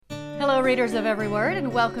Hello, readers of Every Word,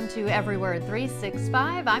 and welcome to Every Word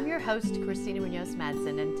 365. I'm your host, Christina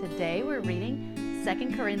Munoz-Madsen, and today we're reading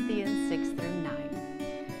 2 Corinthians 6 through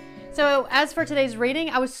 9. So as for today's reading,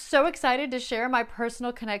 I was so excited to share my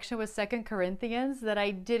personal connection with 2 Corinthians that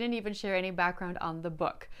I didn't even share any background on the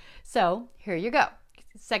book. So here you go.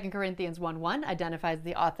 2 Corinthians 1:1 identifies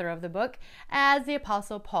the author of the book as the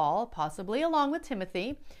Apostle Paul, possibly along with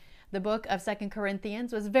Timothy. The book of 2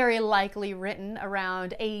 Corinthians was very likely written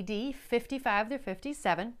around AD 55 through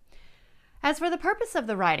 57. As for the purpose of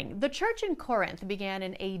the writing, the church in Corinth began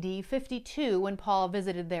in AD 52 when Paul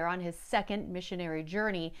visited there on his second missionary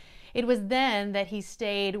journey. It was then that he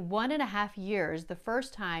stayed 1.5 years, the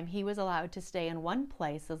first time he was allowed to stay in one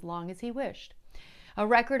place as long as he wished. A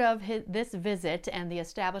record of this visit and the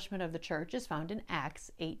establishment of the church is found in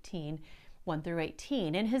Acts 18. 1 through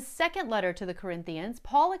 18. In his second letter to the Corinthians,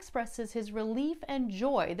 Paul expresses his relief and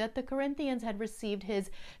joy that the Corinthians had received his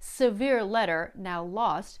severe letter, now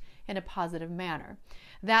lost, in a positive manner.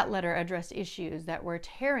 That letter addressed issues that were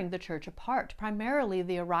tearing the church apart, primarily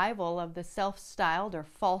the arrival of the self-styled or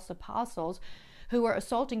false apostles who were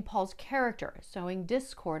assaulting Paul's character, sowing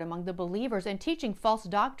discord among the believers, and teaching false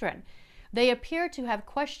doctrine. They appear to have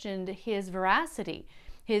questioned his veracity,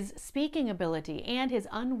 his speaking ability, and his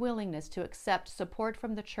unwillingness to accept support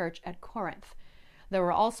from the church at Corinth. There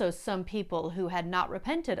were also some people who had not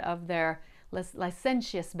repented of their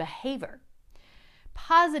licentious behavior.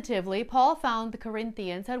 Positively, Paul found the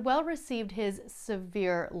Corinthians had well received his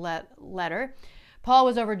severe letter. Paul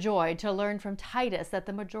was overjoyed to learn from Titus that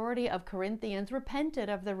the majority of Corinthians repented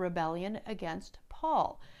of the rebellion against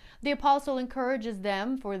Paul. The apostle encourages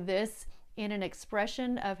them for this in an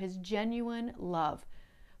expression of his genuine love.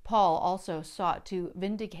 Paul also sought to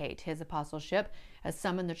vindicate his apostleship, as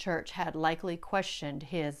some in the church had likely questioned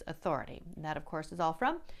his authority. And that, of course, is all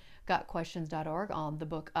from gotquestions.org on the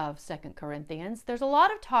book of 2 Corinthians. There's a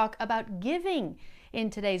lot of talk about giving in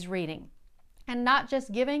today's reading. And not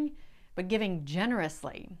just giving, but giving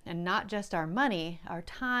generously. And not just our money, our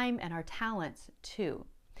time, and our talents, too.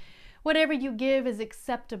 Whatever you give is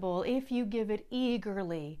acceptable if you give it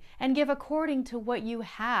eagerly and give according to what you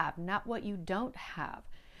have, not what you don't have.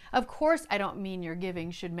 Of course, I don't mean your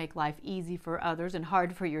giving should make life easy for others and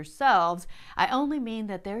hard for yourselves. I only mean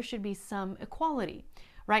that there should be some equality.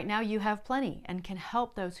 Right now you have plenty and can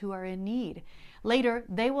help those who are in need. Later,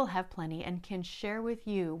 they will have plenty and can share with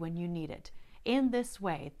you when you need it. In this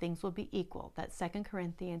way, things will be equal. That's 2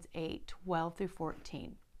 Corinthians 8:12 through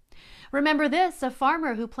 14. Remember this, a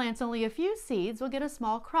farmer who plants only a few seeds will get a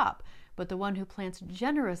small crop, but the one who plants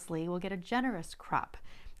generously will get a generous crop.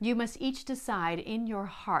 You must each decide in your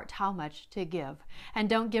heart how much to give, and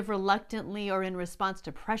don't give reluctantly or in response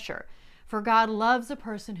to pressure, for God loves a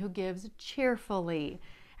person who gives cheerfully,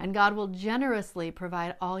 and God will generously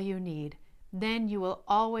provide all you need. Then you will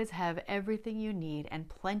always have everything you need and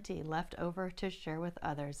plenty left over to share with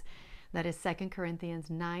others. That is 2 Corinthians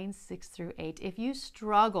 9:6 through 8. If you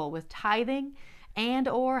struggle with tithing and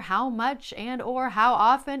or how much and or how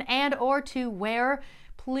often and or to where,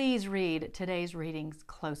 please read today's readings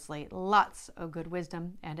closely. Lots of good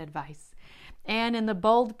wisdom and advice. And in the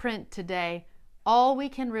bold print today, all we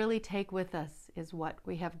can really take with us is what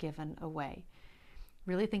we have given away.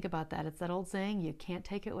 Really think about that. It's that old saying, you can't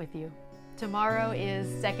take it with you. Tomorrow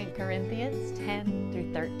is 2 Corinthians 10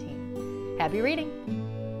 through 13. Happy reading.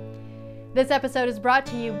 This episode is brought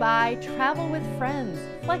to you by Travel with Friends.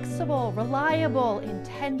 Flexible, reliable,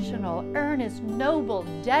 intentional, earnest, noble,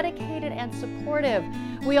 dedicated, and supportive.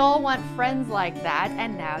 We all want friends like that,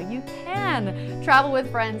 and now you can. Travel with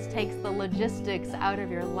Friends takes the logistics out of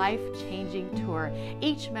your life-changing tour.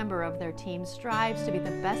 Each member of their team strives to be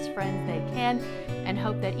the best friends they can and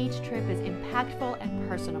hope that each trip is impactful and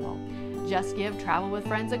personable. Just give Travel with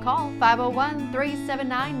Friends a call,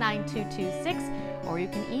 501-379-9226, or you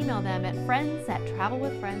can email them at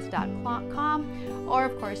friends@travelwithfriends.com, or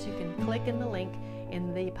of course you can click in the link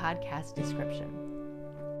in the podcast description.